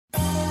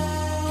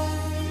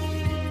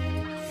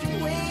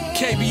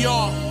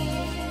KBR,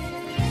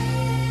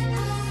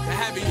 the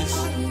heaviest,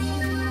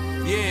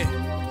 yeah.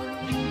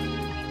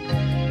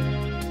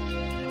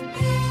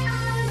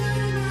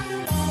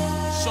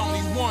 It's only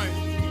one.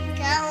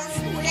 Go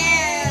slow,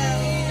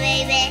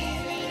 baby.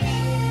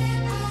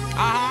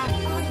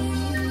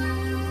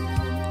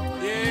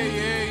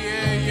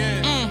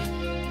 Yeah.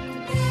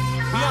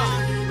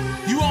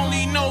 Look, you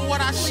only know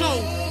what I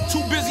show.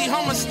 Too busy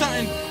hummer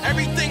stunting.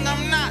 Everything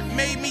I'm not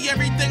made me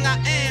everything I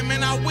am.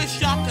 And I wish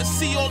y'all could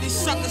see all these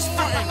suckers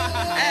fronting.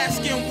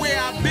 Asking where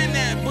I've been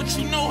at, but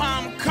you know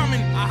how I'm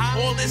coming.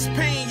 All this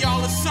pain,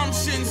 y'all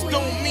assumptions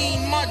don't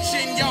mean much.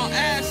 And y'all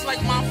ask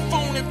like my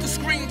phone if the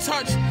screen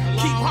touch.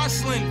 Keep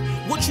hustling.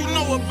 What you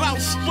know about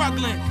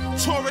struggling?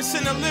 Taurus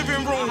in the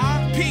living room,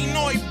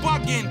 Pinoy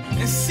bugging,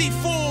 and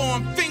C4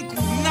 on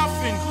Finkel,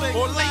 nothing.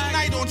 Or late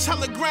night on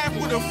Telegraph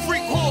with a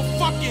freak whore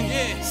fucking.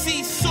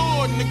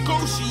 Seesaw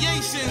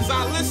negotiations,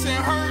 I listen,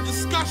 heard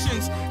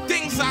discussions.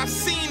 Things I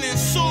seen and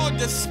saw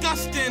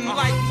disgusting.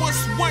 Like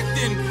what's what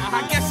then?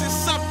 I guess it's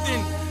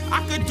something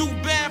I could do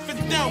bad for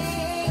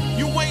death.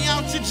 You way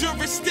out your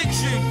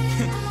jurisdiction.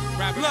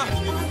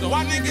 Look,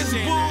 why niggas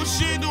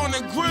bullshit on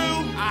the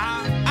grill?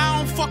 I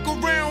don't fuck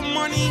around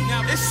money,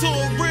 it's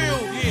all real.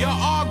 Y'all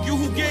argue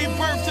who gave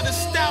birth to the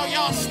style,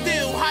 y'all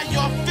still, how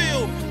y'all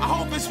feel? I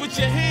hope it's with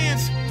your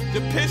hands. The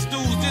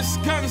pistols, this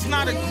gun's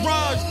not a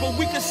grudge, but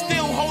we can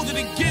still hold it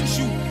against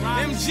you.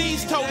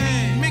 MGs told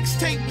me,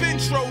 mixtape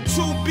intro,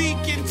 to be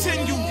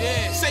continued.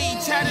 Say he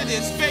tatted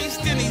his face,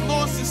 then he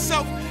lost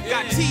himself.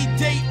 Got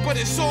T-date, but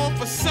it's all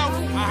for self.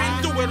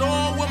 Been through it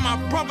all when my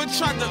brother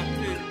tried to...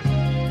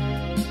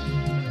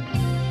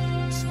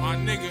 It's my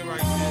nigga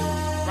right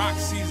there, rock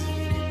season.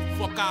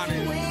 Fuck out of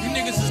here. You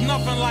niggas is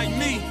nothing like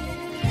me.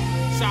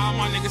 Shout out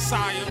my nigga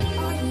Syer.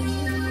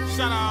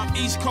 Shout out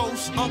East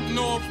Coast, up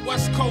north,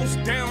 West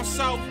Coast, down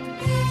south,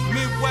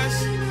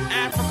 Midwest,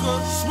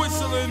 Africa,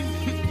 Switzerland,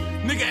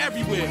 nigga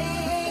everywhere.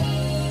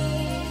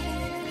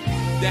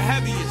 The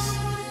heaviest.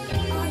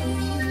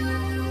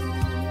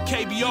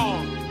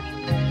 KBR.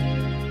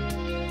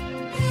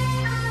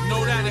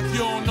 Know that if you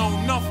don't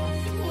know nothing.